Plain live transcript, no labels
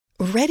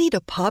Ready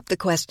to pop the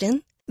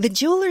question? The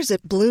jewelers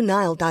at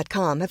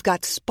BlueNile.com have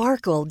got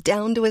sparkle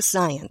down to a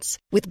science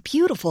with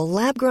beautiful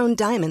lab-grown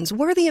diamonds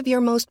worthy of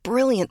your most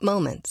brilliant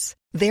moments.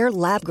 Their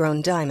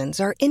lab-grown diamonds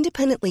are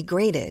independently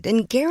graded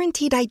and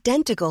guaranteed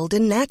identical to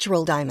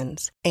natural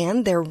diamonds,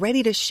 and they're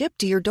ready to ship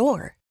to your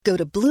door. Go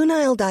to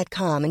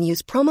BlueNile.com and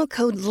use promo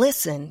code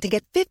LISTEN to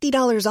get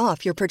 $50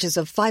 off your purchase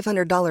of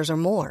 $500 or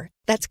more.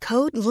 That's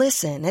code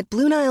LISTEN at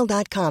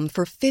BlueNile.com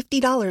for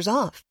 $50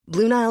 off.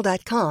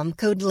 BlueNile.com,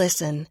 code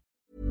LISTEN.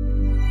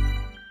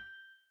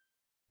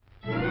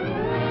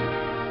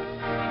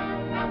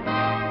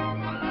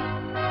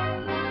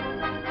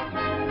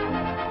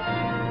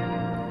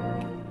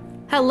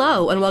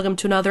 Hello, and welcome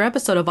to another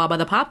episode of All by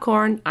the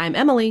Popcorn. I'm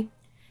Emily.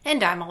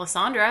 And I'm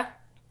Alessandra.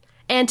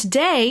 And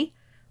today,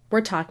 we're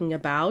talking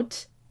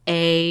about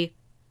a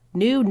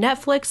new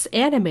Netflix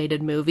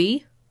animated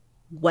movie,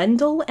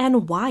 Wendell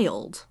and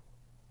Wild.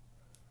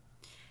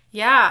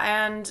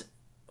 Yeah, and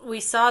we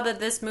saw that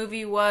this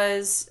movie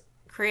was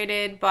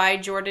created by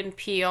Jordan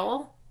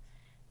Peele.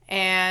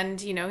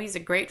 And, you know, he's a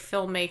great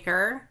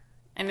filmmaker.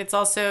 And it's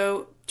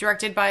also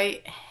directed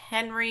by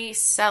Henry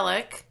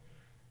Selick,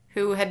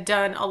 who had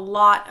done a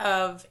lot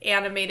of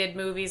animated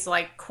movies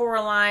like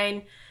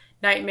Coraline,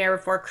 Nightmare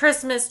Before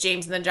Christmas,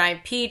 James and the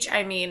Giant Peach.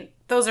 I mean,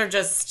 those are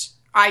just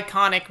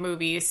iconic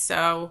movies,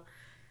 so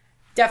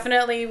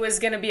definitely was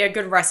going to be a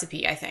good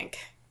recipe, I think.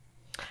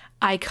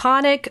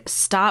 Iconic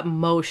stop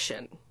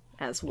motion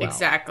as well.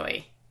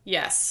 Exactly.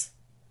 Yes.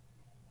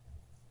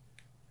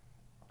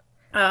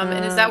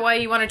 And is that why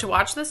you wanted to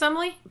watch this,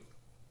 Emily?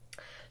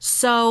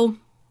 So,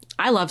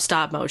 I love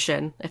stop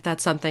motion, if that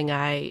is something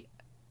I've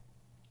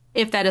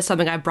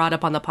brought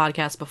up on the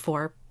podcast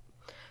before.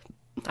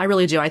 I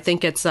really do. I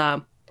think it's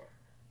a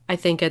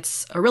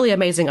really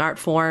amazing art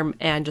form,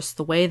 and just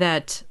the way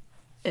that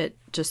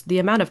the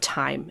amount of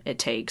time it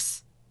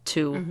takes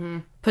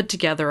to put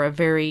together a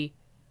very,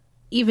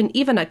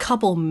 even a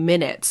couple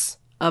minutes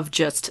of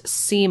just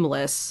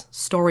seamless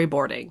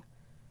storyboarding.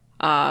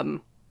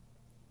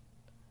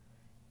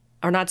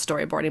 Or not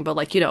storyboarding, but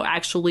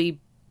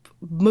actually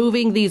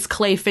moving these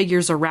clay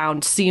figures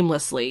around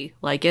seamlessly.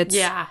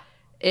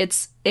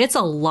 It's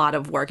a lot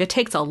of work. It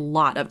takes a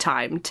lot of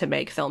time to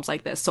make films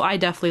like this. So I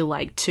definitely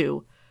like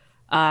to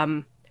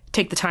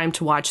take the time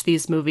to watch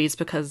these movies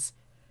because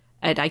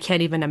I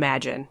can't even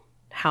imagine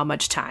how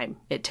much time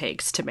it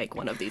takes to make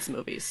one of these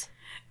movies.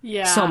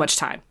 Yeah. So much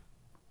time.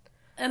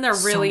 And they're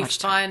really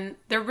fun.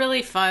 They're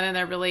really fun and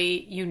they're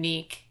really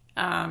unique.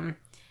 And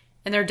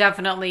they're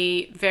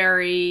definitely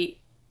very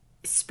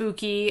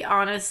spooky,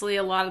 honestly,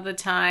 a lot of the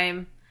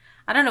time.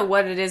 I don't know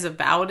what it is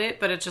about it,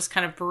 but it just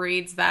kind of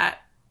breeds that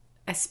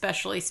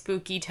especially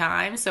spooky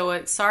time.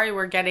 So sorry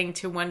we're getting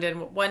to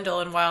Wendell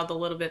and Wild a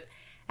little bit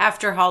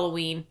after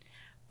Halloween,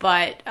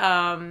 but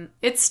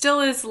it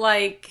still is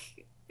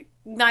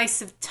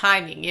nice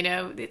timing, you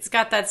know. It's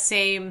got that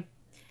same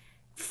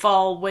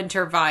fall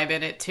winter vibe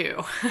in it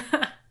too.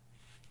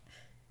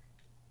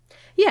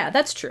 Yeah,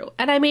 that's true.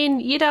 And I mean,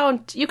 you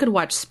could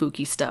watch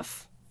spooky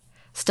stuff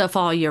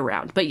all year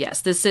round. But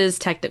yes, this is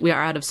we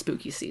are out of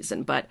spooky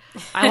season, but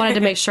I wanted to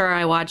make sure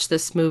I watched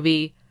this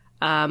movie.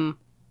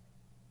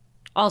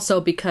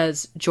 Also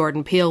because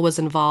Jordan Peele was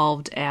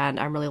involved and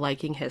I'm really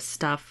liking his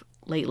stuff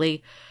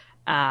lately.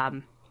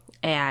 And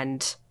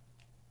the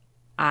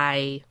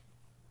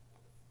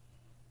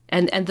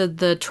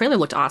trailer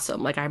looked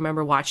awesome. I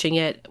remember watching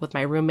it with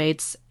my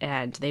roommates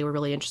and they were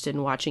really interested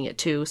in watching it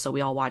too. So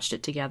we all watched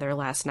it together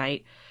last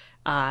night.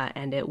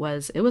 And it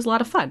was a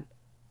lot of fun.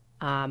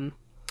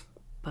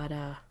 But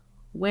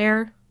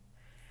where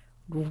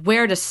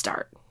to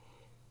start?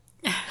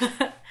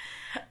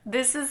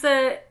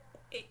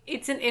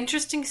 It's an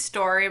interesting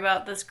story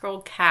about this girl,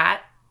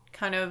 Kat.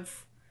 Kind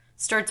of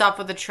starts off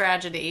with a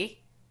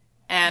tragedy,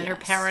 and her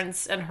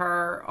parents and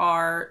her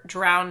are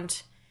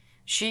drowned.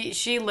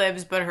 She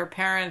lives, but her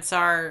parents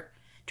are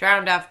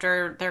drowned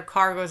after their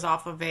car goes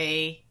off of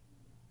a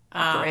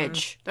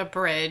bridge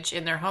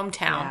in their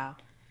hometown. Yeah.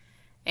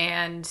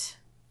 And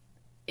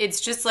it's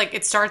just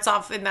it starts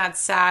off in that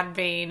sad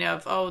vein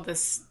of,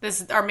 this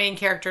our main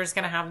character is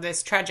going to have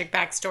this tragic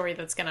backstory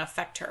that's going to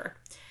affect her.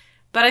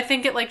 But I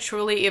think it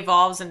truly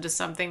evolves into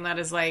something that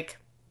is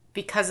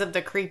because of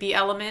the creepy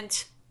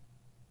element,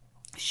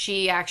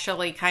 she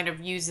actually kind of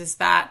uses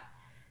that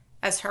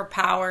as her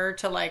power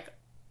to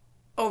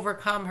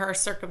overcome her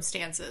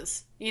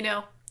circumstances, you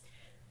know?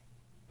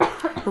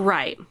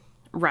 Right.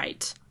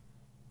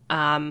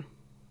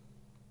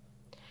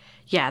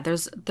 Yeah,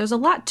 there's a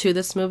lot to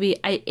this movie.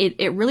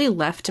 It really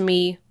left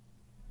me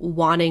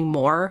wanting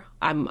more.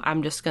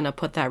 I'm just gonna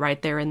put that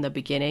right there in the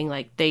beginning.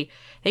 They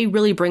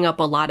really bring up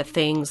a lot of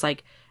things,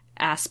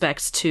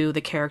 aspects to the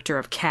character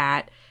of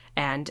Kat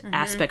and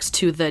aspects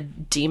to the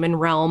demon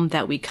realm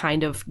that we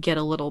kind of get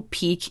a little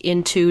peek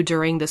into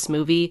during this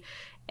movie,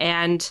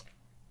 and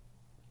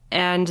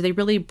they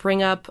really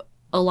bring up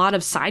a lot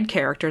of side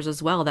characters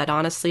as well that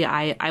honestly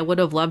I would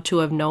have loved to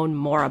have known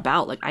more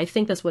about. I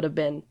think this would have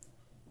been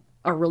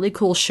a really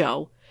cool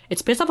show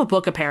It's based off a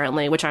book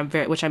apparently, which I'm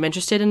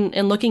interested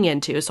in looking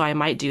into. So I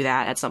might do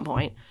that at some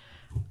point.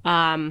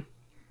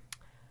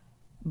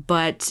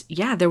 But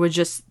yeah, there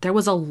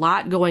was a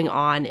lot going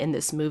on in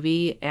this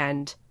movie,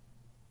 and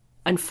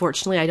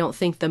unfortunately, I don't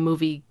think the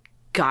movie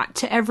got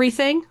to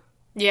everything.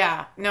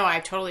 Yeah, no, I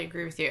totally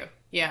agree with you.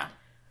 Yeah.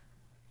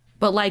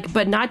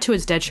 But not to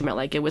its detriment.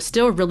 Like, it was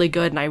still really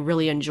good and I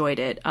really enjoyed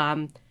it.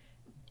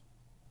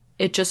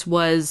 It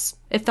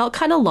felt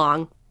kind of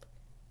long.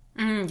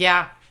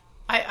 Yeah.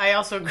 I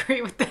also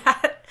agree with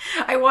that.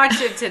 I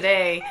watched it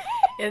today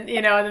in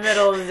the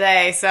middle of the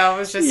day. So I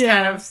was just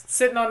kind of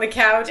sitting on the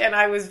couch, and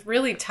I was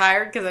really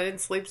tired because I didn't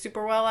sleep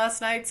super well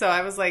last night. So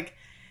I was like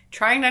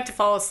trying not to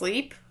fall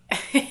asleep,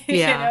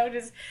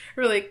 just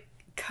really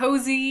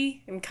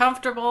cozy and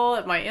comfortable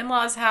at my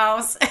in-laws'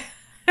 house.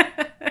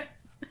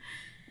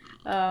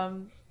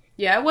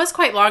 It was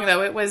quite long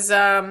though. It was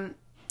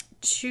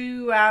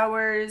 2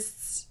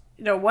 hours,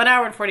 1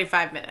 hour and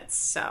 45 minutes.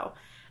 So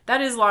that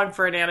is long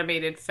for an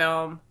animated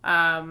film.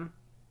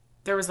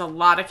 There was a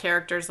lot of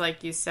characters,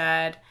 like you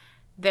said.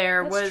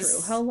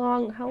 That's true. How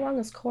long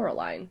is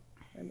Coraline?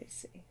 Let me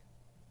see.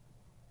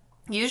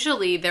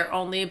 Usually they're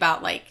only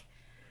about like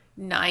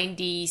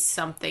 90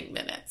 something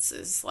minutes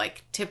is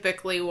like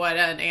typically what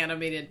an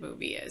animated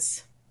movie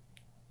is.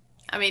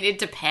 I mean, it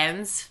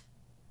depends.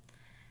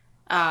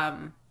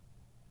 But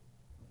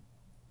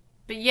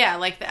yeah,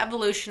 like the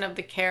evolution of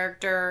the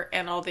character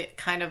and all the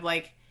kind of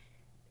like,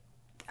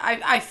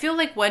 I feel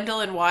like Wendell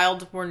and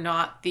Wild were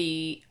not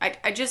they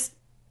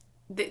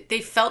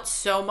felt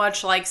so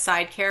much like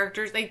side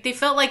characters. They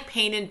felt like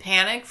Pain and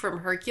Panic from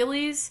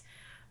Hercules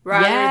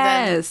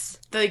rather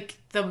than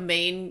the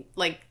main,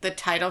 like the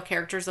title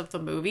characters of the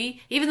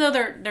movie. Even though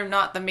they're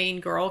not the main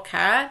girl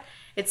cat,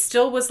 it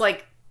still was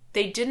like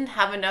they didn't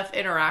have enough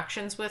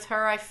interactions with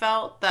her. I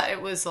felt that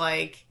it was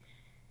like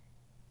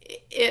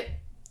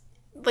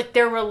like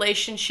their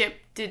relationship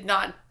did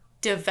not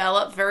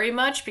develop very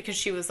much because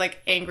she was like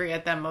angry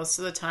at them most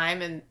of the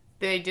time, and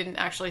they didn't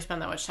actually spend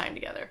that much time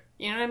together.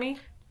 You know what I mean?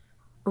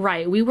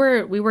 Right. We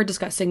were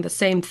discussing the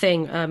same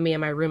thing, me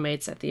and my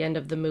roommates, at the end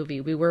of the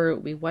movie.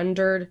 We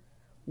wondered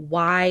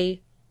why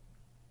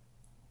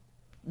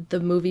the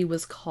movie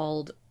was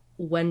called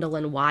Wendell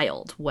and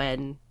Wild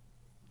when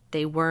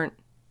they weren't.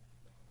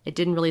 It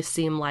didn't really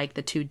seem like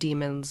the two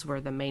demons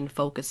were the main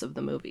focus of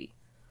the movie.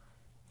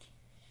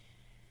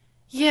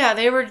 Yeah,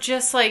 they were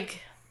just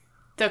like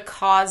the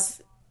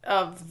cause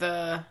of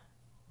the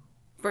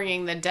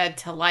bringing the dead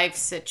to life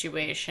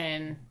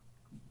situation.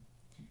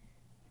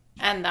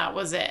 And that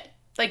was it.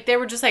 Like, they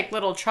were just like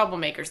little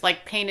troublemakers,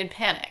 like Pain and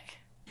Panic,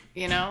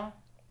 you know?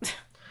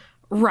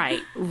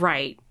 Right.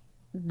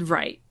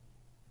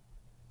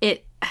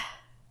 It...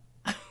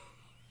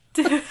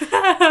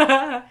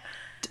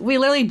 We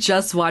literally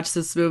just watched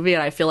this movie,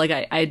 and I feel like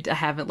I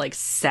haven't, like,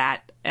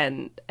 sat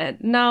and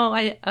no,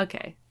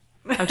 okay.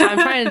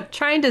 I'm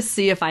trying to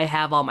see if I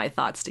have all my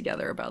thoughts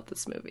together about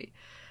this movie.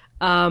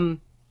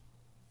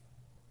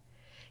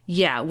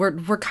 Yeah,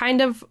 we're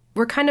kind of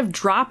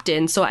dropped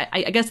in. So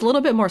I guess a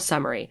little bit more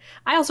summary.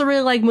 I also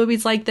really like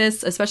movies like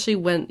this, especially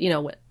when,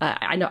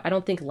 I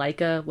don't think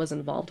Laika was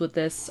involved with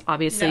this,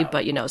 obviously, no.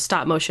 But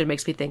stop motion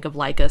makes me think of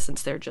Laika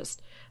since they're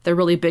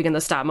really big in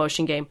the stop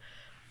motion game.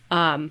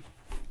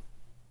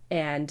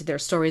 And their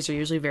stories are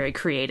usually very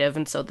creative,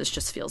 and so this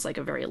just feels like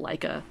a very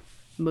Laika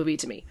movie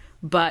to me.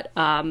 But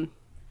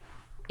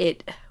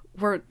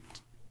we're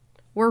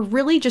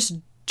really just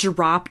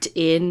dropped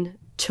in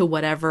to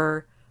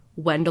whatever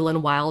Wendell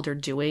and Wild are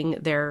doing.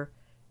 They're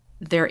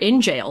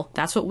in jail.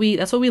 That's what we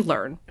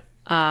learn.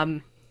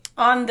 On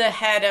the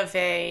head of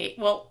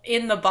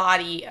in the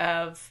body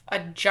of a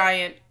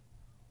giant,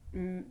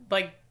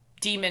 like,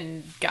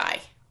 demon guy.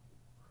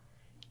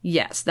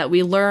 Yes, that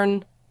we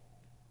learn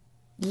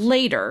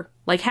later,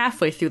 like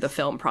halfway through the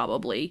film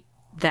probably,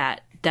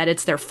 that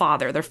it's their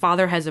father. Their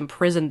father has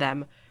imprisoned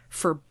them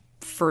for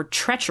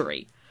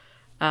treachery.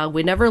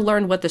 We never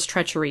learn what this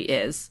treachery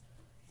is.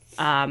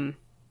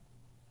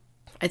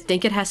 I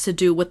think it has to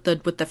do with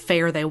the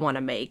fair they want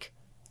to make,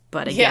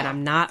 but again,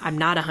 I'm not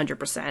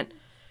 100%.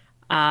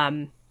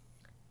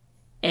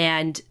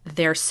 And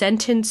they're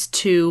sentenced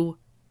to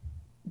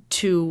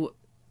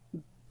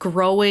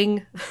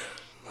growing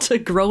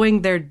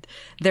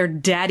their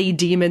daddy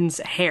demon's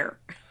hair.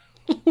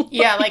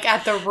 Yeah, like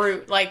at the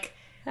root, like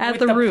at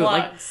the root.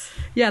 Like,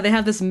 yeah, they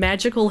have this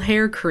magical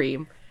hair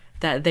cream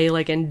that they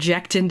like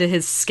inject into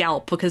his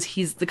scalp because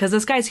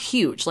this guy's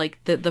huge.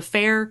 Like the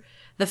fair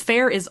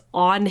is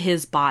on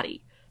his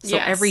body. So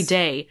yes. Every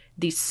day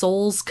these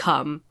souls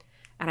come,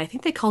 and I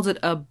think they called it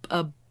a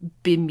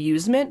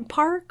bemusement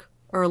park,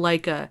 or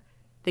like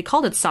they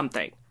called it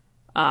something.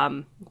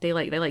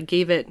 They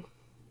gave it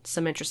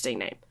some interesting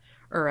name,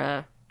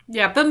 or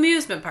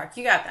bemusement park.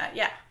 You got that?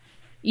 Yeah.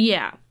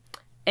 Yeah.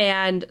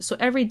 And so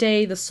every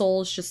day the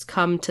souls just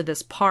come to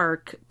this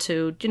park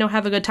to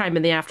have a good time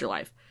in the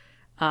afterlife.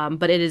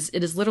 But it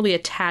is literally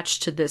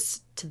attached to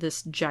this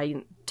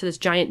giant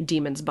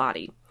demon's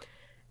body.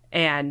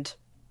 And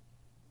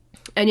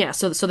yeah,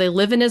 so they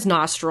live in his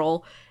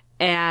nostril,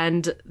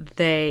 and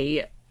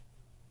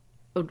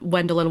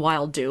Wendell and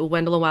Wild do.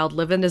 Wendell and Wild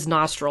live in his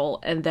nostril,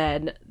 and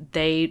then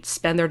they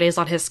spend their days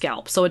on his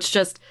scalp. So it's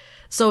just,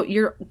 so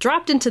you're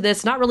dropped into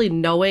this not really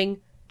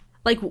knowing,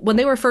 like when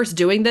they were first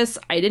doing this,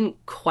 I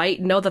didn't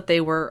quite know that they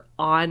were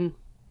on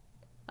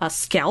a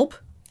scalp.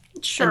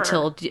 Sure.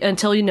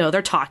 Until you know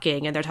they're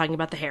talking and they're talking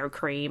about the hair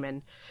cream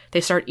and they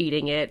start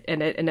eating it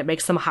and it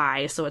makes them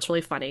high, so it's really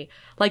funny.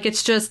 Like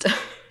it's just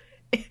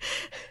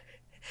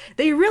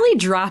they really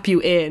drop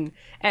you in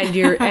and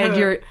you're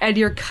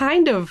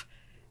kind of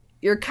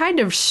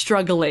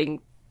struggling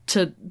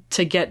to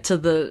get to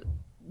the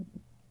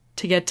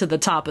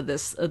top of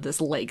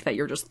this lake that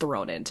you're just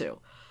thrown into.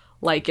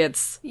 Like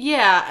it's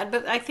yeah,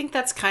 but I think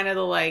that's kind of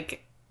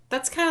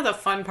the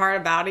fun part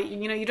about it.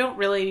 You know, you don't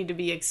really need to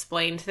be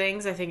explained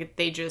things. I think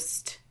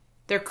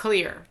they're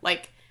clear.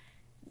 Like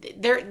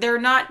they're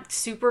not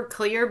super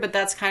clear, but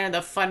that's kind of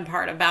the fun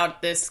part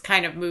about this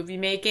kind of movie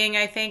making.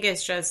 I think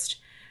it's just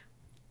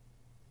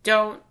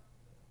don't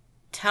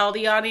tell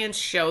the audience,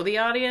 show the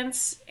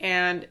audience,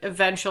 and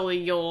eventually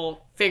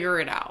you'll figure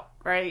it out,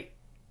 right?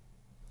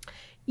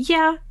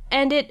 Yeah,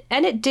 and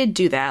it did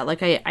do that.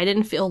 Like I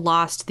didn't feel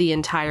lost the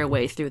entire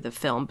way through the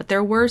film, but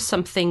there were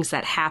some things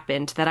that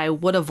happened that I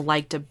would have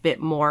liked a bit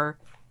more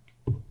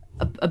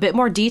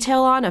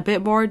detail on, a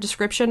bit more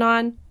description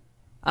on.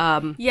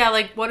 Yeah,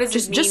 like what does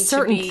it mean just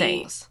certain to be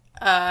things?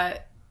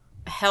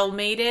 Hell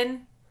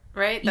Maiden,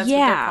 right? That's Yeah.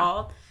 what they're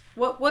called.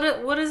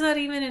 What does that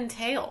even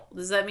entail?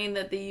 Does that mean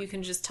that you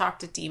can just talk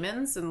to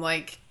demons and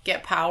like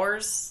get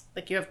powers?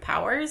 Like you have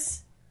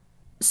powers?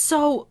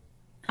 So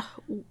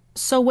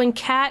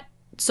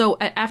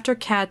after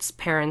Kat's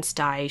parents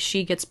die,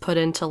 she gets put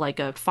into like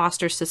a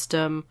foster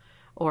system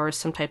or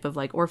some type of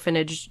like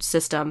orphanage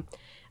system.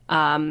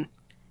 And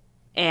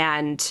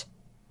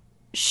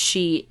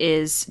she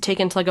is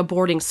taken to like a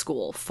boarding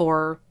school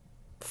for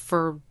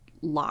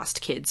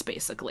lost kids,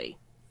 basically.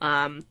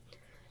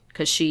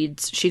 Because she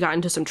got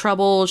into some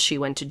trouble. She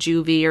went to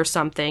juvie or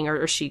something,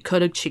 or she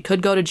could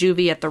go to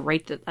juvie at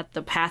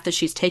the path that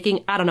she's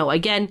taking. I don't know.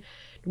 Again,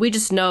 we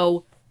just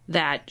know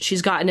that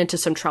she's gotten into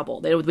some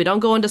trouble. We don't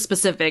go into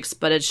specifics,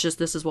 but it's just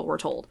this is what we're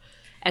told.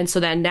 And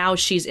so then now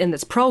she's in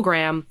this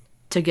program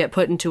to get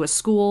put into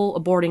a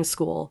boarding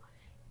school,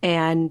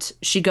 and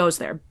she goes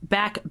there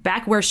back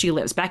where she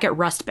lives, back at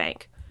Rust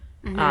Bank.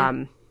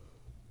 Mm-hmm.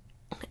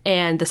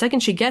 And the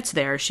second she gets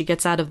there, she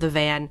gets out of the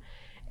van,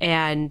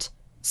 and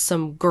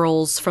some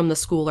girls from the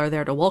school are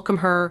there to welcome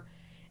her,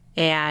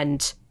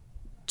 and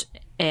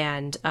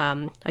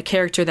a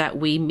character that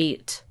we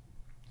meet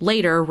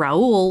later,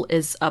 Raul,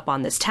 is up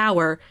on this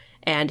tower,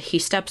 and he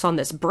steps on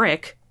this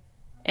brick,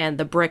 and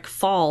the brick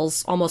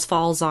almost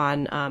falls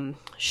on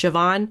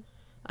Siobhan,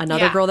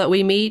 another girl that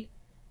we meet,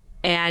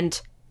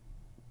 and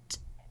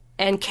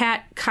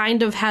Kat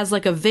kind of has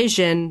like a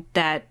vision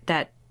that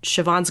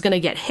Siobhan's gonna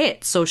get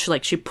hit, so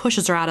she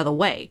pushes her out of the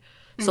way.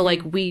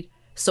 Mm-hmm.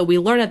 So we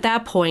learn at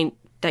that point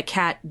that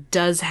Kat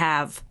does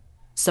have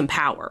some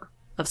power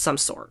of some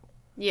sort.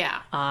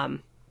 Yeah.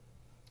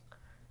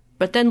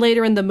 But then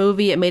later in the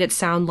movie, it made it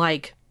sound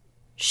like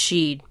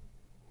she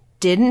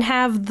didn't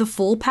have the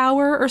full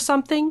power or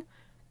something.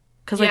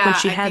 Because when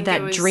she had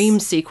that dream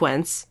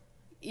sequence.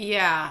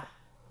 Yeah.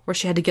 Where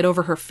she had to get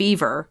over her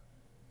fever.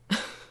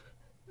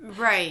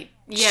 Right.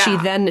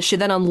 Yeah. She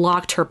then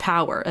unlocked her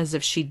power as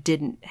if she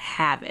didn't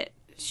have it.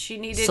 She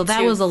needed so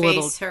that to was a face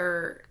little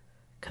her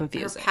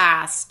confusing. Her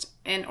past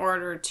in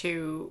order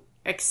to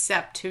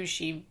accept who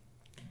she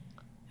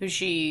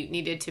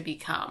needed to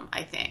become,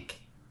 I think.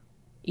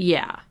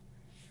 Yeah.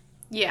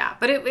 Yeah,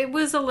 but it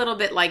was a little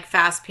bit like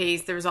fast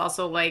paced. There was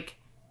also like,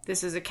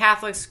 this is a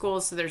Catholic school,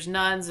 so there's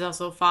nuns. There's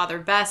also Father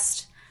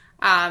Best,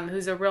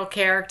 who's a real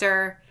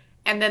character.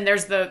 And then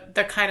there's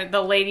the kind of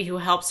the lady who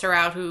helps her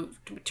out, who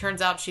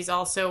turns out she's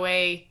also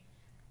a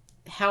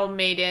Hell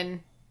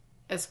Maiden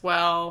as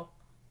well,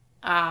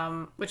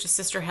 which is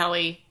Sister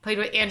Helly, played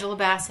by Angela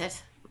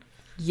Bassett.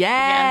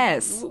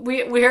 Yes!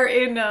 Again, we're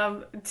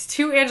in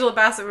 2 Angela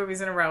Bassett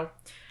movies in a row.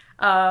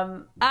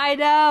 I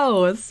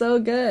know! It's so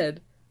good.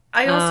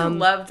 I also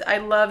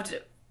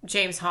loved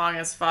James Hong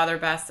as Father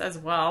Best as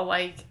well.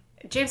 Like,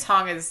 James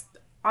Hong is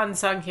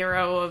unsung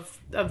hero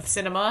of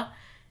cinema,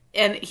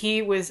 and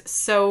he was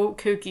so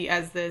kooky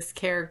as this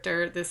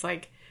character, this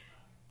like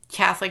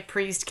Catholic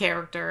priest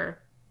character,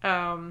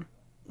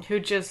 who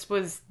just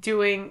was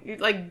doing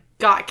like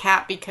got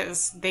Kat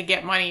because they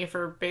get money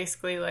for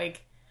basically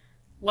like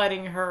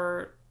letting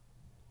her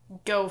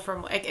go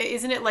from like,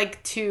 isn't it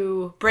like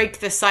to break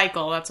the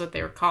cycle? That's what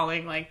they were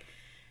calling, like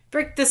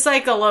break the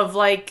cycle of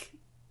like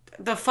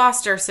the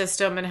foster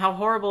system and how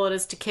horrible it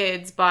is to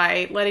kids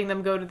by letting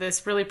them go to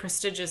this really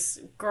prestigious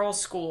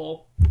girls'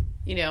 school,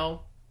 you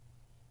know.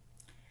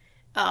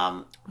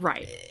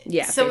 Right.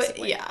 Yeah. So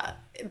basically. yeah,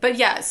 but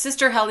yeah,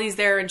 Sister Helly's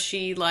there, and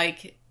she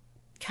like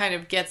kind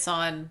of gets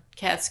on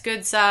Kat's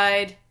good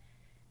side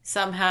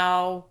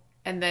somehow,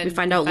 and then we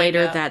find out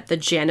later that the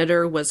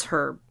janitor was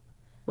her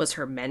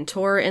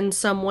mentor in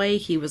some way.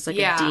 He was like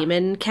a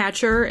demon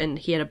catcher, and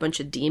he had a bunch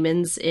of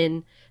demons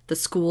in the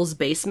school's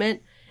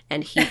basement.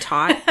 and he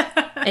taught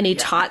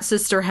taught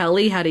Sister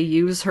Helly how to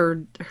use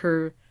her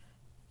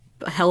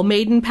Hell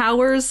Maiden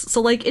powers. So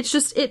like it's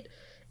just it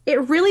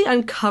really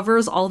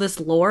uncovers all this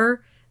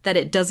lore that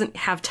it doesn't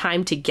have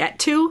time to get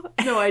to.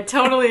 No, I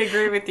totally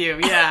agree with you.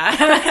 Yeah.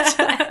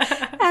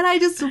 And I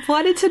just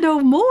wanted to know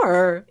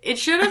more. It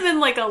should have been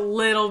like a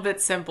little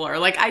bit simpler.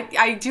 Like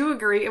I do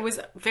agree. It was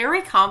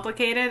very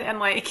complicated, and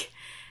like,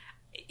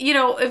 you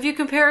know, if you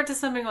compare it to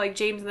something like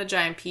James and the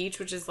Giant Peach,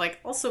 which is like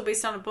also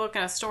based on a book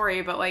and a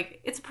story, but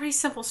like it's a pretty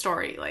simple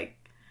story. Like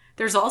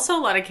there's also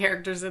a lot of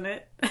characters in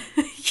it,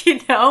 you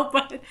know,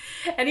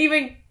 and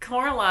even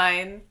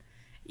Coraline,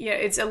 yeah,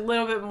 it's a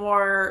little bit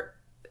more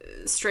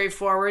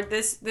straightforward.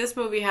 This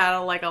movie had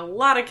a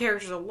lot of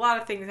characters, a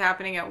lot of things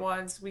happening at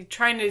once. We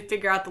trying to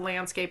figure out the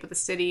landscape of the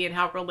city and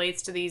how it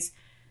relates to these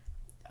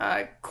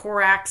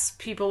Korax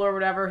people or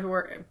whatever who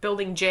are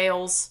building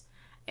jails,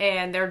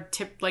 and they're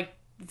like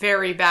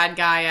very bad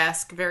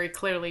guy-esque, very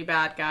clearly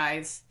bad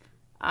guys.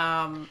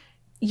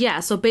 Yeah,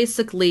 so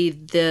basically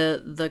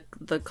the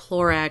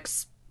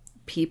Clorax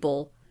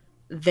people,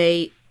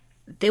 they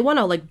want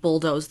to like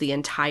bulldoze the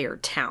entire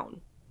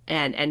town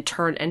and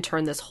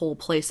turn this whole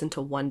place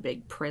into one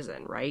big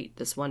prison, right?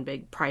 This one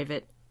big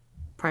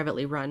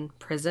privately run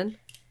prison.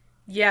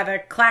 Yeah, the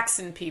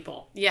Klaxon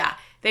people. Yeah,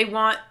 they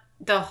want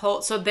the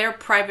whole. So they're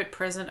private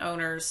prison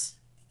owners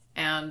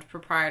and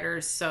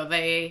proprietors. So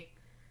they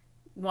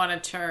want to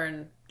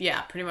turn,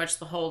 pretty much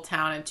the whole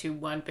town into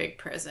one big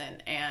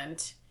prison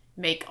and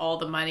make all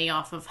the money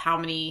off of how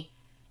many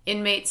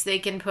inmates they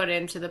can put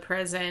into the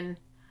prison.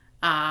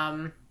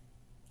 You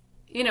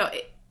know.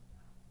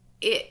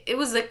 It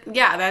was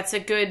that's a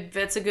good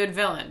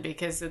villain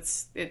because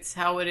it's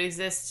how it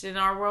exists in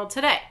our world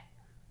today.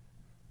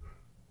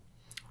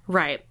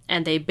 Right.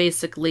 And they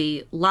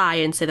basically lie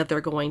and say that they're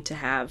going to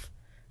have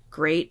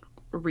great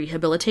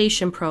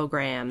rehabilitation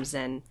programs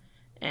and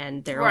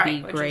there'll be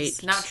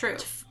great not true.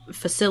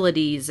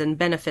 Facilities and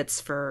benefits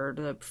for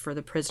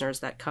the prisoners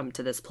that come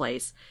to this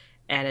place.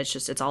 And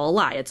it's all a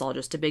lie. It's all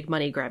just a big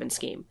money grabbing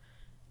scheme.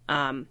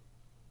 So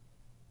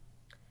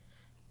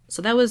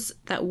that was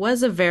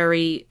a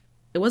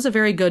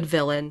very good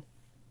villain.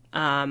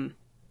 Again,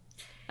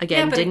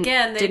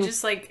 they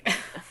just like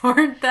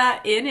weren't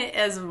that in it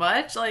as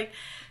much. Like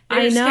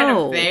I just know kind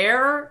of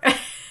there.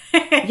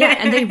 Yeah,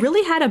 and they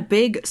really had a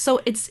big.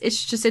 So it's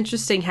just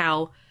interesting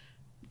how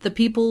the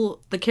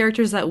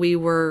characters that we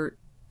were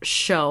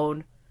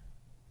shown,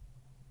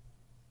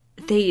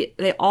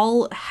 they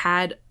all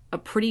had a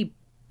pretty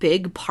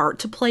big part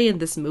to play in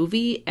this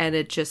movie, and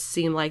it just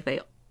seemed like they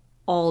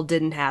all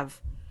didn't have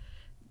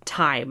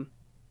time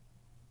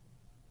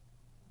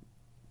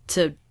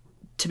to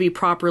be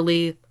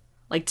properly,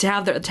 like, to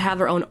have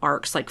their own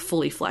arcs like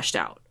fully fleshed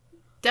out.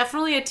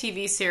 Definitely a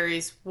TV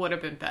series would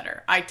have been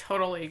better. I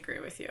totally agree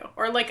with you.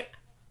 Or like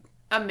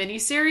a mini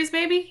series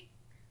maybe?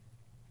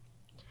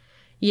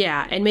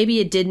 Yeah, and maybe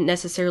it didn't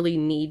necessarily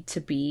need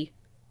to be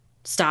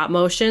stop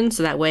motion,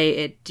 so that way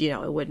it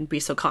wouldn't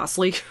be so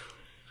costly.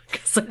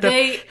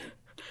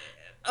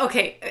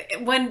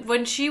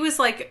 When she was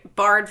like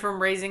barred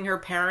from raising her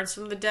parents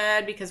from the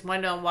dead because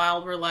Wendell and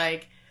Wild were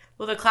like,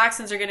 well, the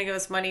Klaxons are going to give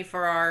us money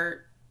for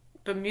our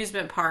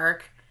amusement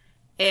park,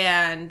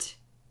 and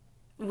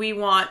we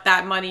want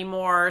that money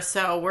more,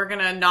 so we're going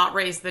to not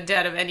raise the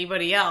dead of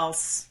anybody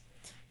else.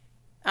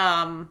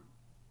 They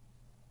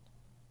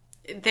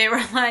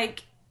were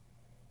like,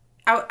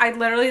 I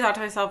literally thought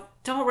to myself,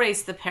 don't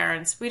raise the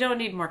parents. We don't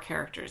need more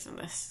characters in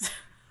this.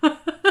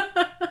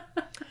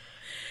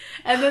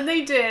 And then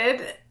they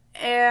did,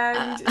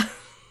 and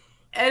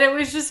it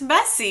was just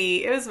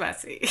messy. It was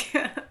messy.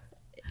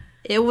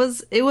 It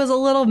was a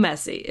little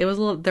messy.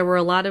 There were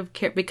a lot of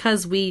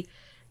because we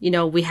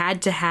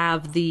had to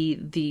have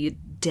the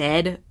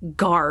dead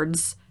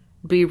guards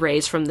be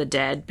raised from the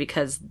dead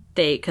because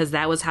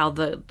that was how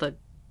the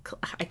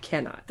I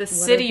cannot. The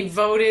city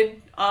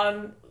voted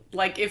on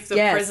like if the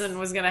prison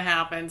was going to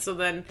happen. So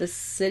then the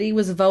city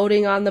was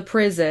voting on the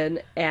prison,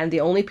 and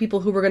the only people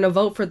who were going to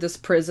vote for this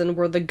prison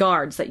were the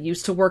guards that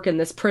used to work in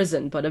this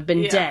prison but have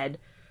been dead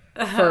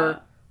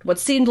for what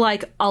seemed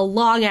like a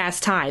long ass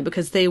time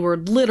because they were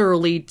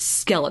literally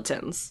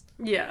skeletons.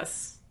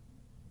 Yes.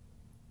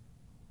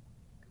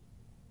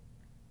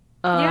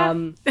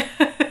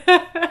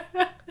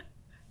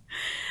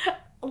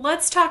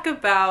 Let's talk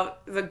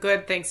about the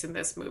good things in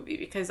this movie,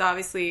 because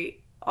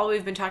obviously all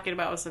we've been talking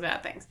about was the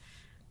bad things.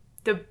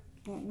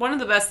 One of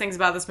the best things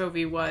about this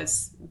movie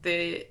was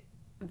the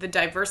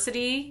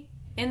diversity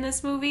in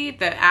this movie,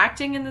 the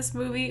acting in this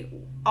movie,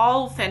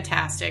 all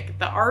fantastic.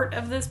 The art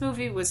of this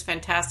movie was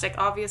fantastic,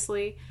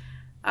 obviously.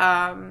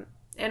 And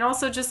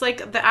also just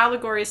like the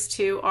allegories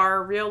to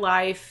our real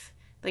life,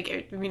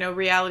 like,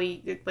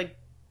 reality, like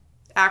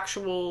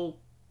actual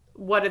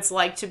what it's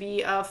like to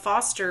be a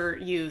foster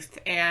youth,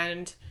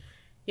 and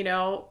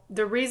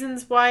the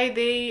reasons why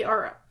they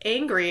are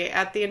angry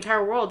at the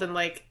entire world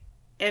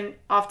and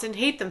often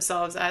hate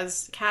themselves,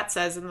 as Kat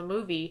says in the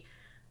movie,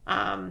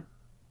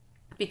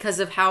 because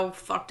of how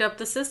fucked up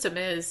the system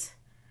is,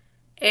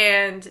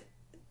 and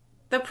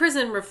the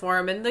prison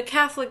reform and the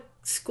Catholic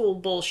school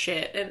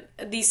bullshit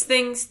and these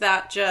things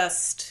that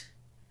just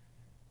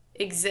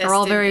exist. Are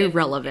all very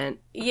relevant.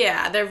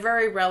 Yeah, they're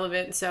very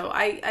relevant. So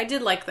I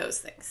did like those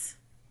things.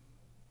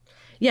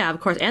 Yeah, of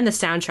course. And the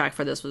soundtrack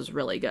for this was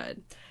really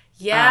good.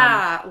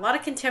 Yeah, a lot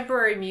of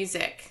contemporary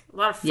music. A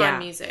lot of fun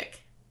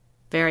music.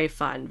 Very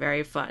fun,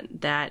 very fun.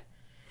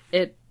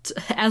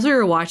 As we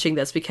were watching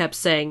this, we kept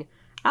saying,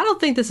 I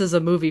don't think this is a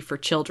movie for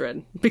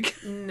children.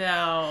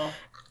 No.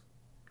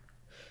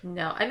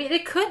 I mean,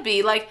 it could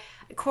be. Like,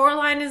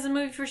 Coraline is a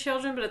movie for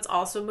children, but it's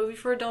also a movie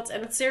for adults,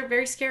 and it's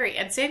very scary.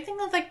 And same thing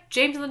with, like,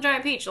 James and the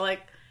Giant Peach.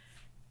 Like,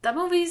 that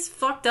movie's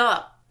fucked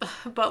up.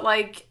 But,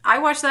 like, I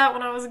watched that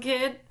when I was a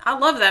kid. I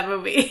love that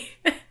movie.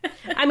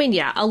 I mean,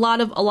 yeah, a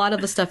lot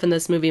of the stuff in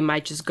this movie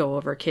might just go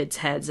over kids'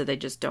 heads that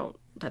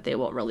they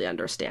won't really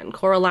understand.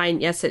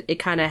 Coraline, yes, it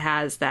kind of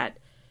has that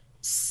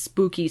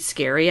spooky,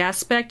 scary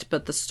aspect,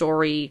 but the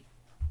story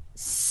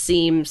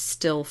seems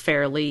still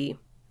fairly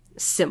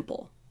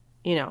simple,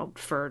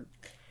 for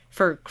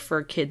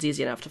kids,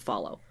 easy enough to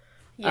follow.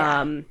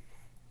 Yeah.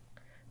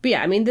 But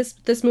yeah, I mean,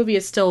 this movie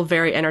is still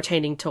very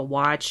entertaining to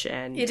watch,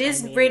 and it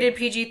is rated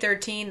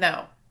PG-13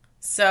 though.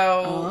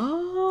 So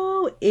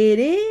oh, it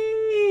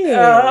is.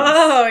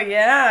 Oh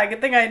yeah, good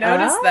thing I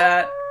noticed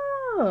that.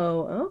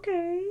 Oh,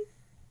 okay.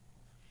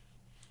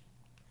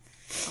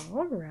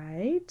 All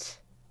right.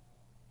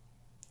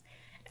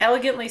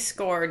 Elegantly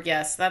scored,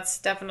 yes, that's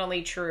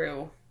definitely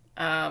true.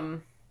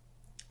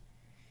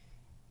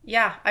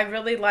 Yeah, I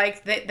really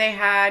like that they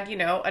had,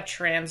 a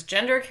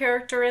transgender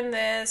character in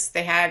this.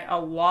 They had a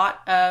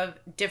lot of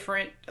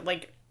different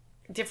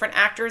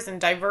actors in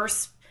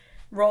diverse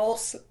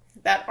roles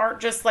that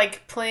aren't just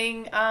like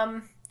playing,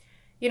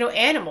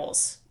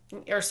 animals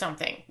or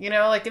something.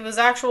 Like it was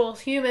actual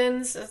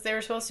humans as they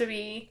were supposed to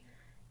be.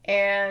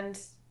 And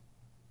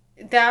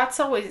that's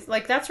always,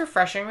 that's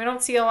refreshing. We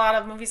don't see a lot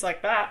of movies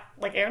like that,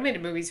 like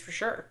animated movies for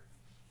sure.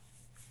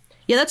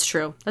 Yeah, that's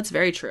true. That's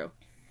very true.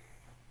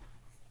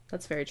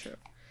 That's very true.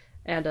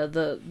 And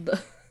the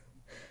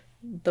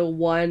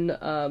one,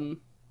 I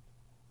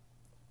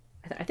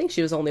think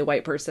she was the only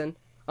white person.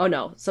 Oh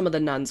no, some of the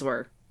nuns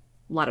were.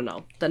 I don't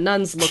know. The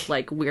nuns looked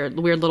like weird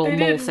little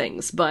mole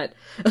things, but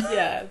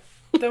yeah,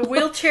 the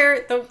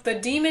wheelchair, the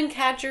demon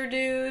catcher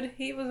dude,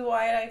 he was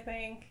white, I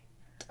think.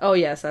 Oh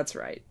yes, that's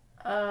right.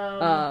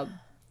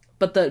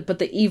 But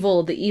the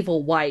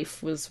evil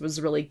wife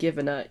was really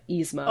given a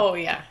Yzma. Oh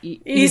yeah,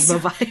 Yzma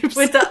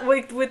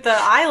vibes with the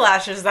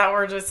eyelashes that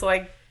were just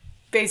like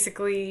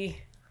basically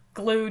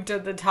glued to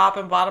the top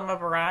and bottom of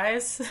her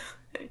eyes.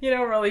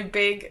 Really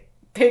big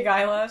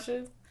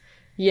eyelashes.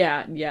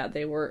 Yeah,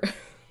 they were.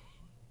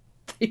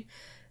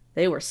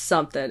 They were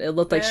something. It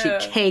looked like she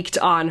caked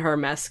on her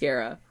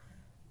mascara.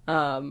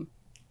 But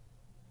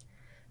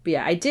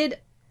yeah, I did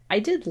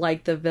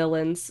like the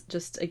villains.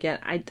 Just again,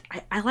 I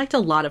liked a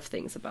lot of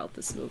things about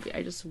this movie.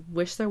 I just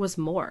wish there was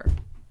more.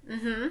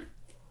 Mm-hmm.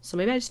 So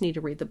maybe I just need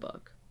to read the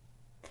book.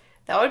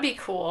 That would be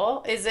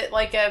cool. Is it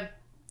a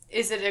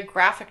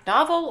graphic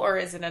novel or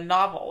is it a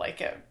novel,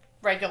 like a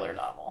regular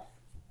novel?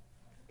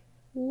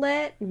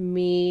 Let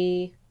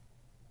me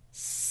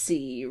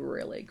see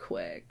really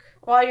quick.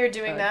 While you're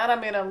doing that,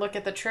 I'm going to look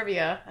at the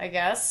trivia, I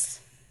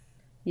guess.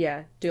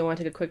 Yeah. Do you want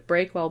to take a quick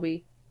break while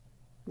we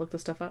look the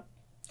stuff up?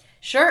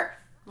 Sure.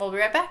 We'll be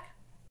right back.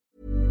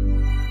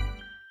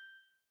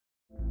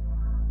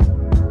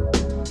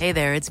 Hey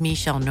there, it's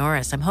Michelle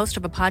Norris. I'm host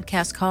of a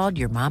podcast called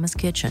Your Mama's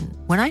Kitchen.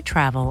 When I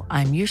travel,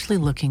 I'm usually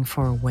looking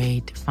for a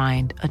way to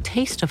find a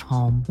taste of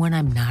home when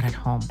I'm not at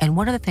home. And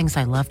one of the things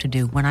I love to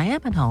do when I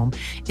am at home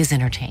is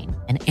entertain.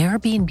 And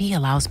Airbnb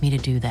allows me to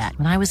do that.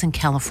 When I was in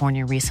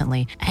California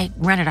recently, I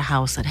rented a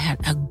house that had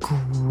a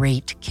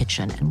great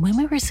kitchen. And when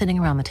we were sitting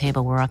around the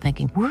table, we're all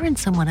thinking, we're in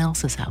someone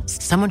else's house.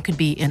 Someone could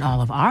be in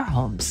all of our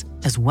homes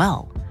as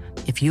well.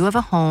 If you have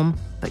a home,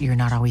 but you're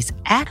not always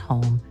at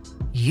home,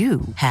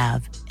 you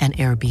have an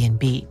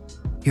Airbnb.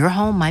 Your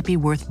home might be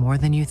worth more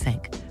than you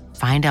think.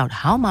 Find out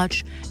how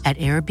much at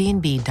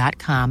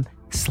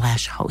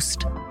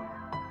airbnb.com/host.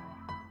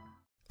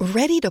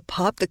 Ready to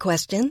pop the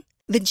question?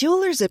 The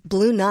jewelers at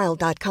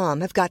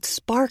BlueNile.com have got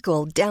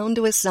sparkle down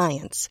to a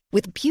science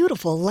with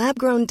beautiful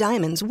lab-grown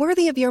diamonds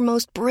worthy of your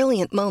most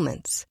brilliant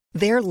moments.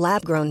 Their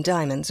lab-grown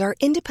diamonds are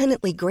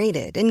independently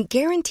graded and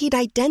guaranteed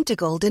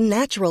identical to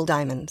natural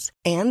diamonds,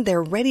 and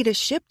they're ready to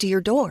ship to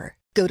your door.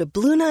 Go to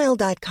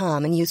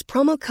BlueNile.com and use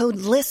promo code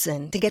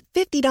LISTEN to get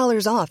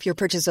 $50 off your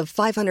purchase of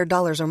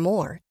 $500 or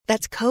more.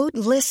 That's code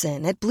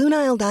LISTEN at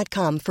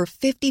BlueNile.com for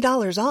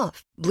 $50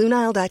 off.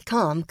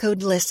 BlueNile.com,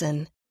 code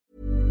LISTEN.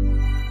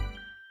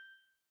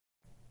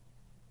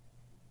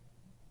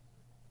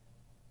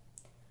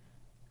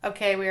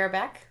 Okay, we are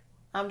back.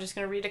 I'm just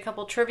going to read a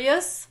couple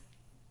trivias.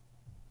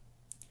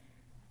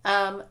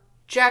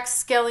 Jack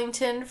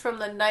Skellington from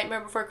The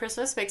Nightmare Before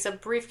Christmas makes a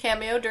brief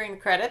cameo during the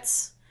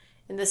credits.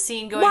 In the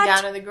scene going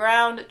down in the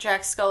ground,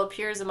 Jack's skull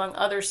appears among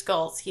other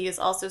skulls. He is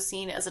also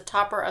seen as a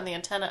topper on the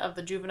antenna of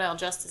the juvenile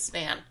justice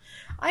van.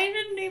 I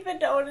didn't even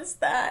notice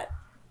that.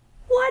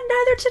 What?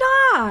 Neither did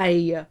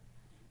I.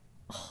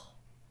 Oh,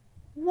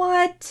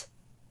 what?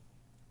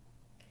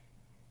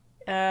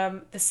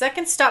 The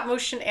second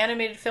stop-motion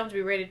animated film to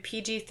be rated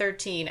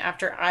PG-13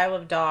 after Isle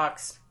of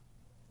Dogs.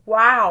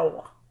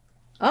 Wow.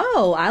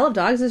 Oh, Isle of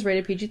Dogs is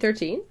rated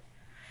PG-13?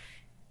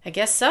 I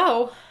guess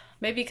so.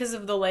 Maybe because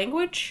of the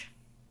language?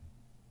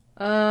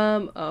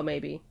 Oh,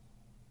 maybe.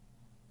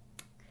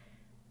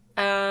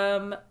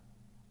 The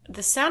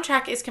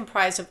soundtrack is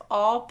comprised of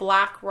all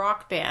black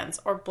rock bands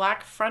or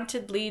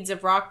black-fronted leads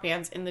of rock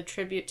bands in the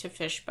tribute to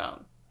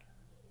Fishbone.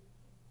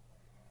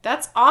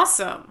 That's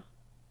awesome.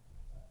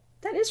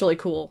 That is really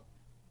cool.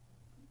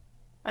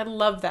 I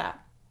love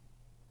that.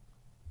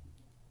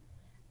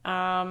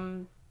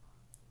 Henry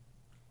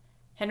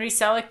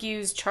Selick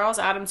used Charles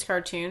Addams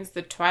cartoons,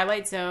 The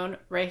Twilight Zone,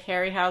 Ray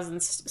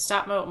Harryhausen's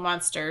Stop-Mo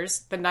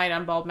Monsters, The Night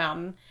on Bald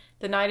Mountain,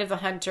 The Night of the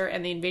Hunter,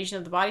 and The Invasion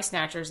of the Body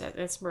Snatchers as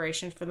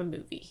inspiration for the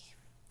movie.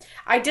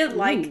 I did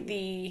like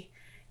the,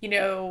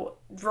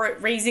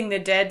 raising the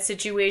dead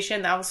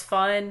situation. That was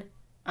fun.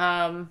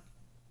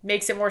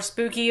 Makes it more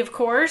spooky, of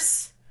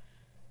course.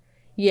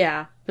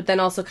 Yeah, but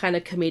then also kind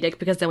of comedic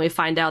because then we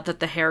find out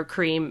that the hair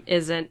cream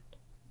isn't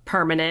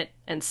permanent,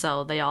 and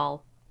so they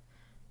all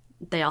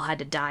had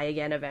to die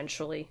again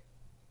eventually.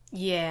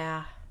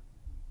 Yeah.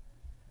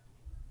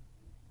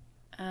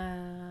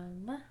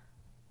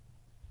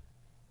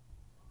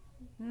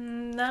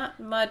 Not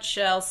much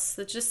else.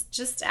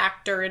 Just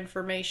actor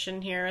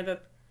information here. The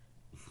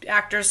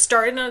actors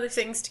starring other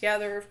things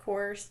together, of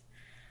course.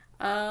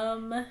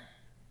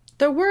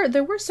 There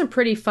were some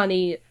pretty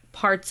funny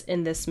parts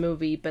in this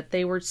movie, but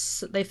they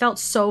felt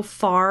so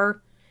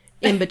far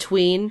in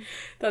between.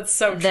 That's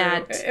so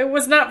true. It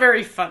was not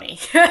very funny.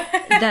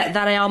 that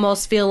I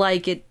almost feel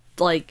like it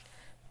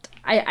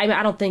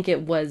I don't think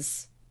it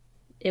was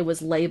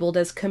labeled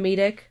as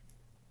comedic.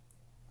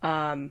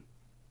 I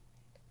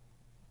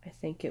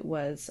think it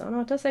was, oh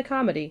no, it does say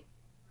comedy.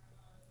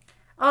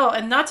 Oh,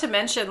 and not to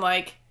mention,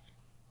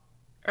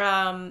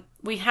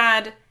 we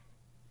had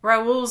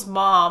Raoul's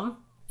mom,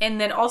 and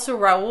then also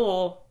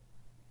Raoul,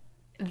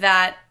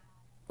 that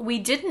we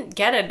didn't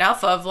get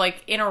enough of,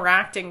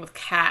 interacting with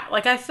Kat.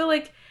 I feel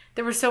like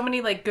there were so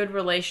many, good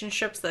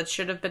relationships that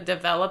should have been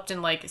developed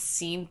and,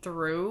 seen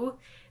through,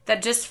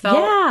 that just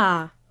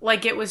felt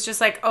like it was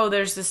just oh,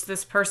 there's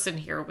this person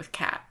here with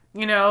Kat,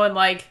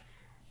 and,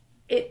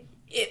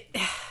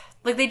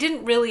 they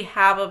didn't really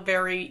have a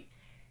very,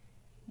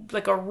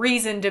 a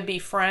reason to be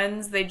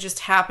friends. They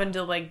just happened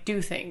to,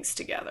 do things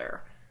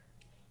together.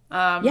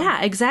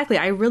 Yeah, exactly.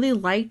 I really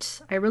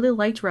liked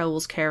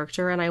Raoul's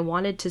character, and I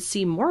wanted to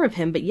see more of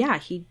him, but yeah,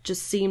 he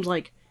just seemed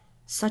like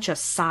such a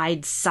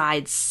side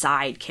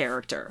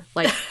character.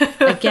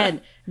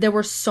 Again, there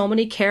were so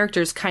many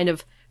characters kind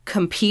of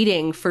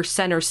competing for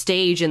center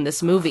stage in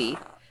this movie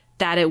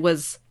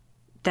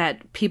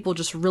that people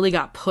just really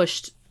got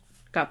pushed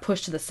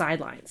to the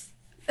sidelines.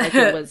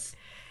 It was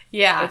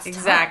yeah,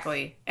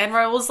 exactly. Tough. And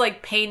Raoul's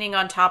painting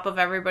on top of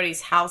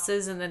everybody's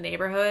houses in the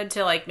neighborhood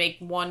to make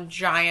one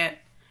giant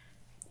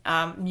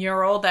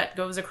mural that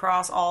goes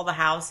across all the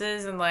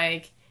houses, and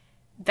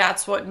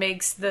that's what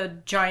makes the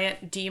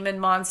giant demon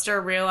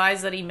monster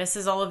realize that he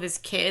misses all of his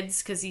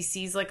kids because he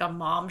sees a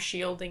mom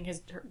shielding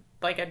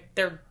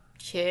their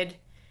kid,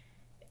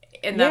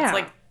 and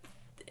that's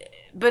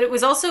but it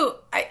was also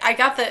I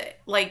got the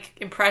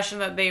impression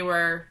that they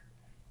were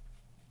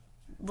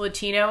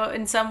Latino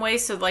in some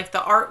ways, so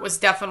the art was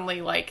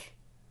definitely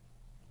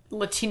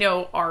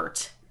Latino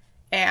art,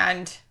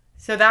 and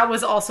so that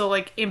was also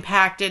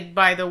impacted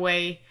by the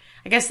way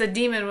I guess the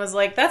demon was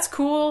that's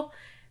cool,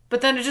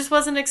 but then it just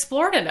wasn't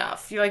explored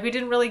enough. We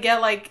didn't really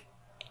get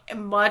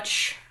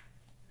much.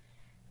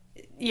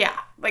 Yeah,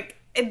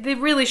 it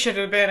really should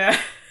have been a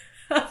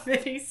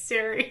mini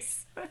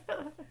series.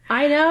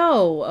 I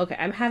know. Okay,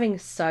 I'm having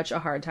such a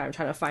hard time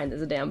trying to find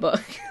this damn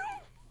book.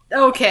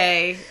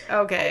 Okay. I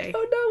don't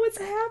know what's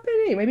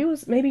happening.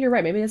 Maybe you're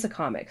right. Maybe it's a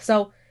comic.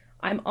 So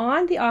I'm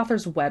on the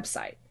author's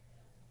website.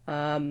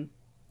 And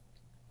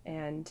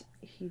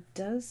he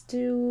does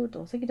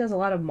don't think he does a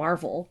lot of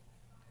Marvel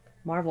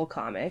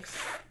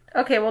comics.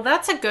 Okay, well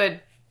that's a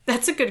good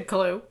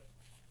clue.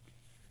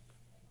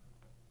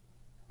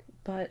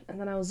 And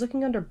then I was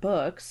looking under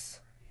books.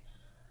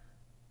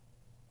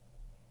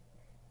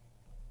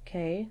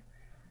 Okay.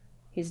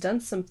 He's done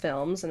some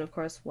films, and of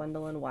course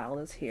Gwendolyn Wild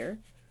is here.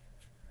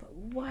 But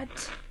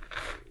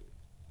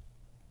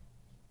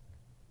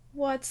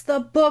what's the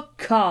book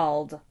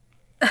called?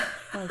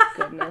 Oh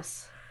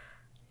goodness.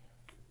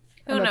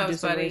 Who knows, do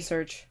some buddy?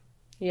 Research.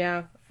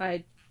 Yeah,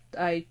 I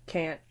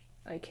can't.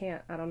 I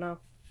don't know.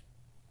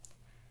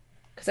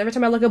 Because every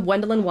time I look up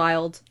Gwendolyn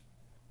Wild,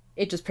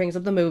 it just brings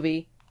up the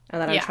movie,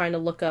 and then I'm trying to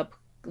look up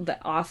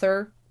the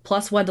author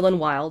plus Gwendolyn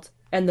Wild,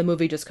 and the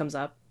movie just comes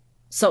up.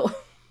 So,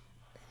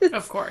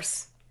 of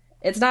course,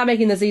 it's not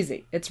making this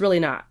easy. It's really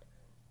not.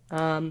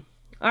 All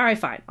right,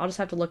 fine. I'll just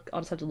have to look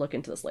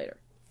into this later.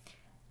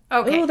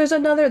 Okay. Oh, there's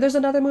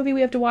another movie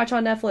we have to watch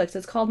on Netflix.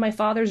 It's called My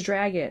Father's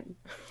Dragon.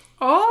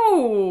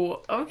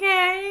 Oh,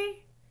 okay.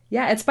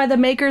 Yeah, it's by the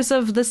makers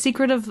of The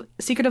Secret of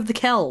the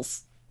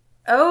Kells.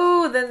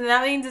 Oh, then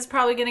that means it's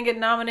probably going to get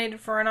nominated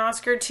for an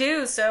Oscar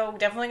too. So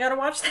definitely got to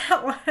watch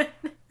that one.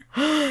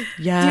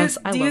 Yes,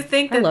 Do you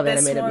think I that love this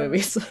animated one-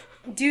 movies.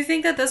 Do you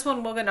think that this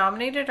one will get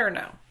nominated or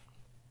no?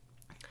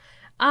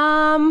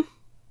 I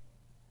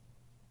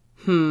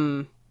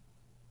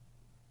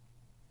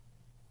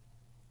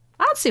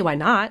don't see why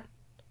not.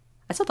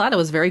 I still thought it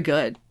was very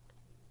good.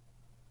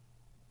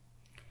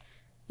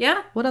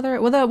 Yeah. What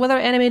other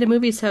animated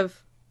movies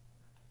have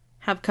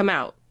come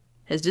out?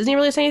 Has Disney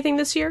released anything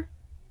this year?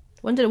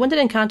 When did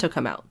Encanto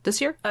come out? This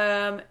year?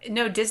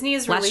 No, Disney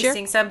is Last year?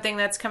 releasing something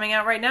that's coming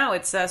out right now.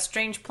 It's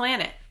Strange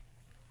Planet.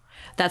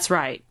 That's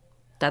right.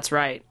 That's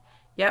right.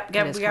 Yep,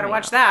 is we got to coming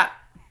watch out. that.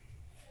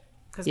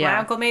 Because Yeah. my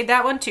uncle made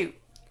that one too.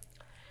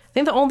 I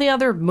think the only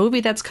other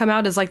movie that's come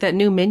out is like that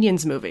new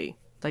Minions movie,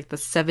 like the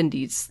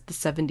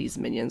 70s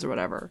Minions or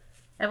whatever.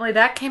 Emily,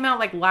 that came out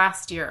like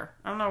last year.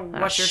 I don't know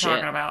what you're shit.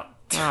 talking about.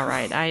 All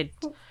right,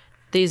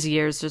 these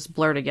years just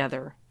blur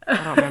together. I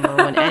don't remember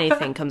when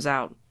anything comes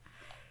out.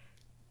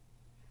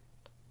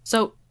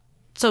 So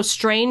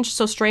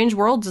Strange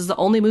Worlds is the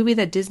only movie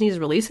that Disney is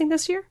releasing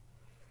this year?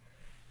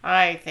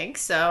 I think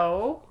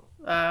so.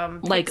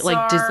 Like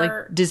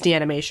Pixar- Disney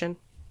animation.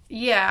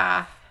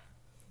 Yeah.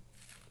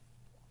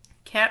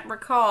 Can't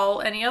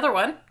recall any other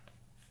one.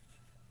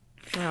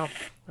 Oh,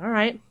 all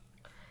right.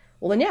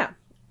 Well then, yeah,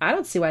 I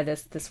don't see why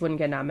this wouldn't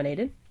get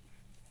nominated.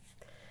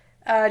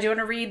 Do you want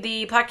to read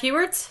the plot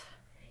keywords?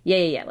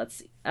 Yeah. Let's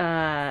see.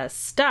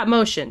 Stop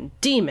motion,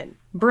 demon,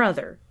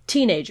 brother,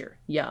 teenager,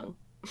 young.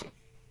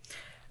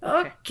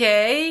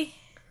 Okay.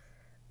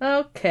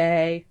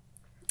 Okay.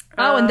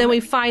 Oh, and then we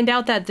find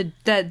out that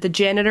the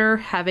janitor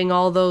having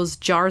all those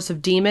jars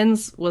of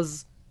demons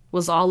was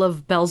all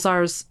of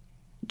Belzar's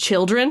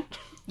children.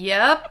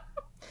 Yep.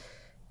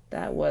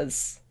 That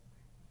was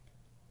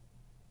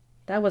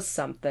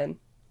something.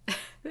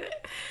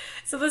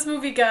 So this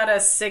movie got a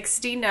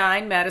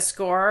 69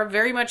 Metascore,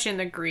 very much in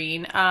the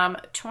green.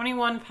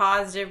 21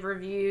 positive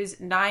reviews,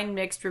 9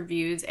 mixed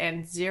reviews,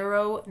 and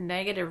 0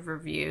 negative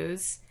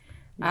reviews.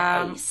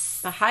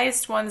 Nice. The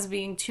highest ones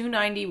being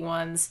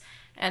 291s,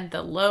 and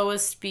the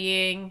lowest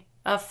being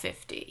a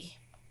 50.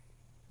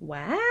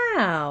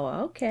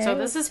 Wow. Okay. So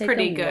this let's is take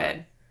pretty a good.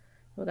 look.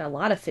 We got a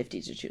lot of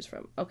 50s to choose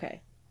from.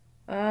 Okay.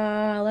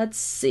 Let's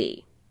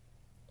see.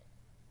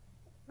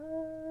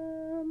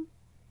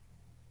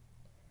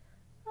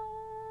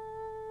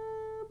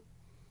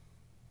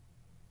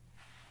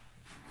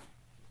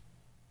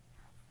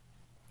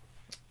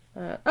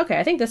 Okay,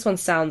 I think this one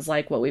sounds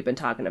like what we've been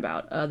talking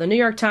about. The New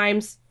York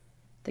Times,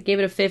 they gave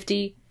it a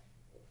 50.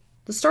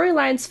 The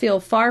storylines feel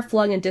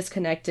far-flung and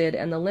disconnected,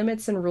 and the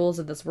limits and rules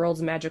of this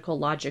world's magical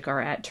logic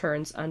are at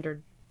turns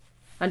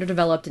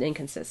underdeveloped and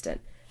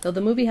inconsistent. Though the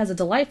movie has a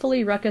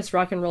delightfully ruckus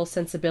rock and roll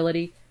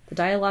sensibility, the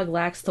dialogue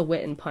lacks the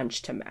wit and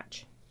punch to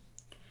match.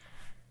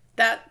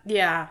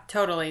 Yeah,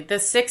 totally. The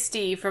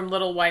 60 from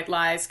Little White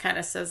Lies kind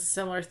of says a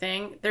similar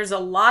thing. There's a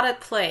lot at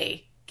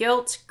play.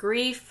 Guilt,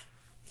 grief,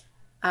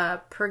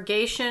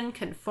 purgation,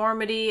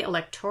 conformity,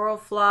 electoral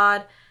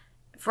fraud,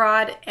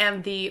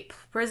 and the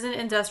prison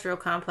industrial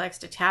complex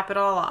to tap it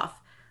all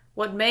off.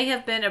 What may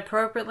have been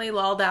appropriately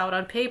lulled out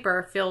on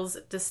paper feels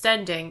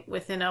distending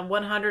within a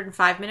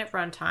 105-minute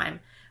runtime,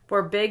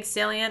 where big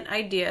salient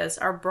ideas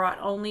are brought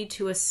only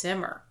to a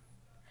simmer.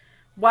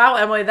 Wow,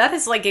 Emily, that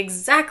is like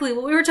exactly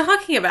what we were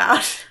talking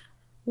about.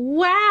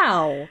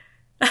 Wow!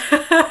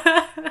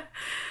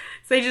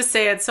 They just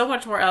say it so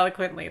much more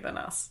eloquently than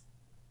us.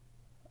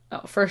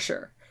 Oh, for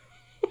sure.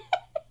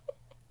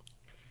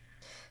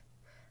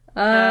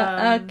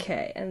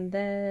 Okay, and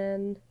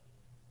then...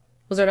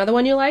 Was there another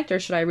one you liked, or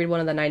should I read one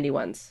of the 90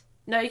 ones?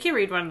 No, you can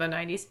read one of the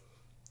 90s.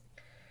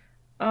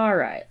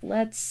 Alright,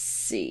 let's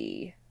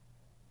see.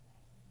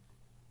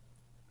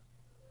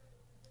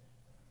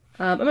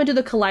 I'm gonna do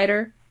the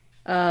Collider.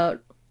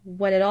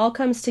 When it all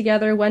comes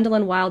together,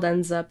 Gwendolyn Wild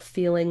ends up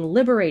feeling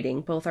liberating,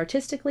 both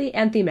artistically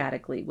and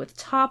thematically, with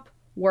top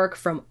work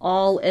from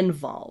all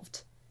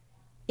involved.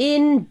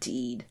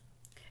 Indeed.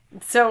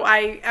 So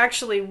I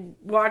actually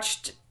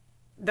watched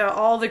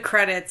all the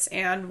credits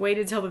and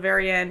waited till the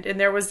very end, and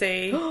there was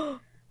a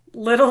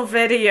little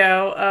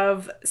video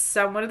of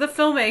one of the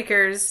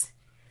filmmakers.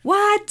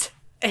 What?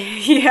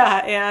 Yeah,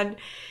 and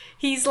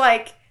he's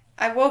like,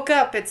 I woke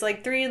up, it's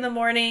like 3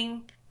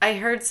 a.m. I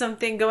heard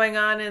something going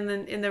on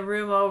in the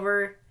room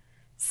over,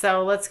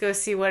 so let's go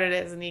see what it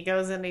is. And he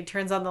goes and he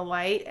turns on the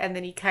light, and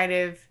then he kind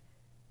of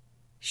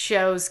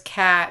shows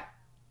Kat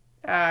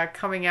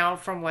coming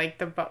out from like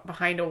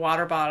behind a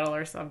water bottle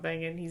or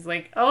something, and he's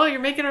like, "Oh,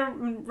 you're making a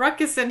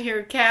ruckus in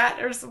here,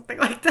 Kat," or something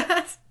like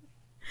that.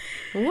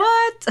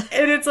 What?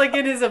 And it's like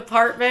in his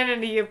apartment,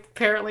 and he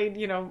apparently,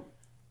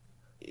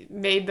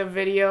 made the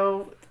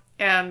video,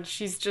 and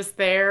she's just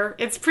there.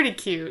 It's pretty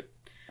cute.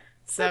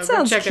 So That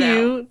sounds go check cute.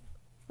 it out.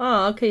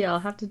 Oh, okay, yeah, I'll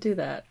have to do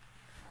that.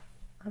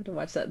 I'll have to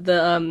watch that.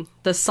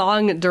 The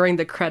song during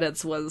the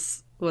credits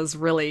was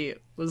really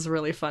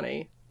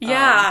funny.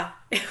 Yeah,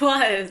 it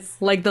was.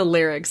 Like the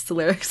lyrics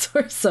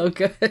were so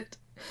good.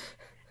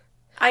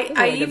 I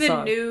really good even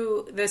song.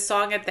 knew the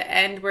song at the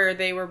end where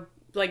they were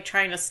like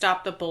trying to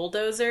stop the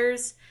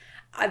bulldozers.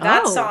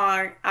 That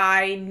song,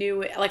 I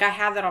knew it. Like, I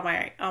have that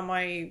on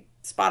my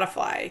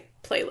Spotify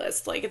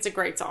playlist. Like, it's a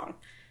great song.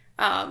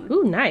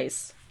 Ooh,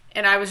 nice.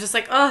 And I was just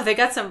like, oh, they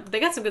got some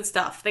good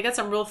stuff. They got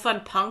some real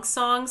fun punk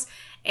songs,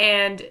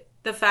 and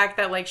the fact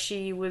that like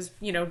she was,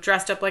 you know,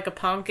 dressed up like a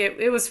punk,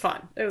 it was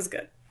fun. It was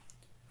good.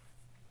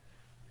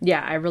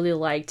 Yeah, I really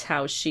liked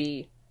how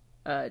she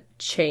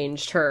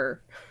changed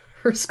her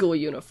school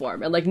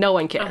uniform, and like no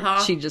one cared.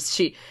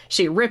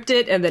 She ripped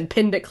it and then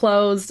pinned it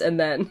closed, and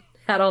then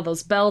had all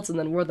those belts, and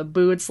then wore the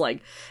boots,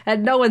 like,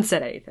 and no one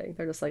said anything.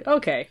 They're just like,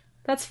 okay,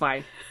 that's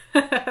fine.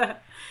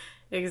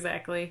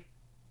 Exactly.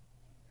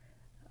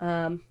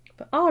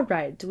 But all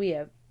right, do we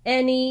have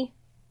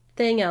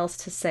anything else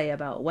to say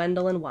about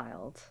Wendell and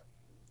Wild?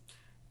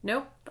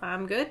 Nope,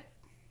 I'm good.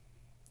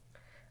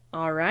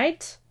 All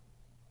right.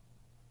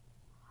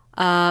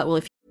 Well,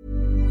 if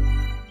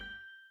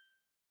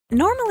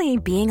Normally,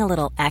 being a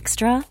little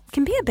extra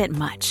can be a bit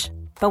much,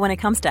 but when it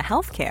comes to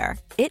healthcare,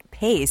 it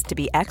pays to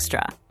be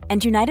extra.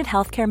 And United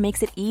Healthcare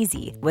makes it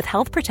easy with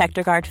Health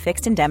Protector Guard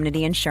fixed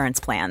indemnity insurance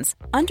plans.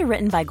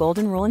 Underwritten by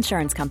Golden Rule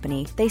Insurance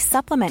Company, they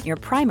supplement your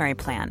primary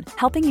plan,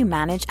 helping you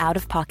manage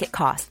out-of-pocket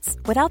costs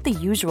without the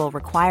usual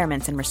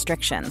requirements and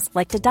restrictions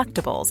like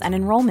deductibles and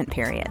enrollment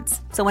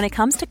periods. So when it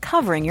comes to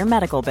covering your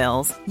medical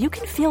bills, you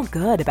can feel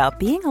good about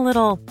being a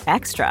little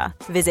extra.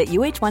 Visit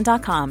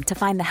uh1.com to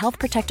find the Health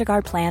Protector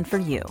Guard plan for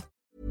you.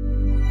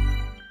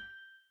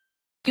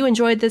 If you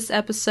enjoyed this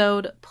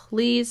episode,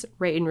 please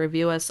rate and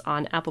review us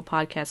on Apple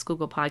Podcasts,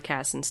 Google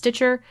Podcasts, and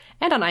Stitcher,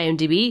 and on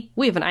IMDb.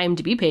 We have an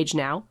IMDb page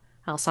now.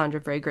 Alessandra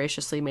very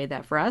graciously made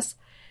that for us.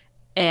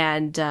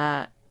 And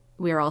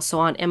we are also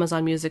on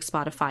Amazon Music,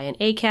 Spotify, and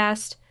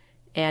Acast.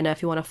 And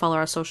if you want to follow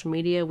our social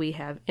media, we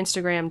have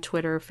Instagram,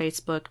 Twitter,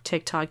 Facebook,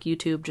 TikTok,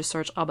 YouTube. Just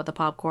search All About the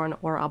Popcorn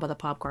or All About the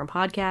Popcorn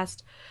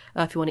Podcast.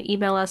 If you want to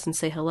email us and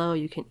say hello,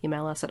 you can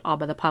email us at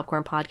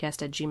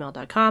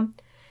allaboutthepopcornpodcast@gmail.com.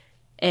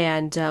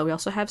 And we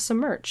also have some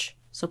merch,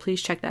 so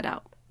please check that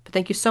out. But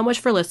thank you so much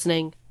for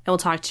listening, and we'll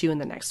talk to you in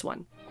the next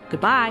one.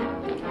 Goodbye.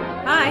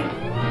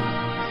 Bye.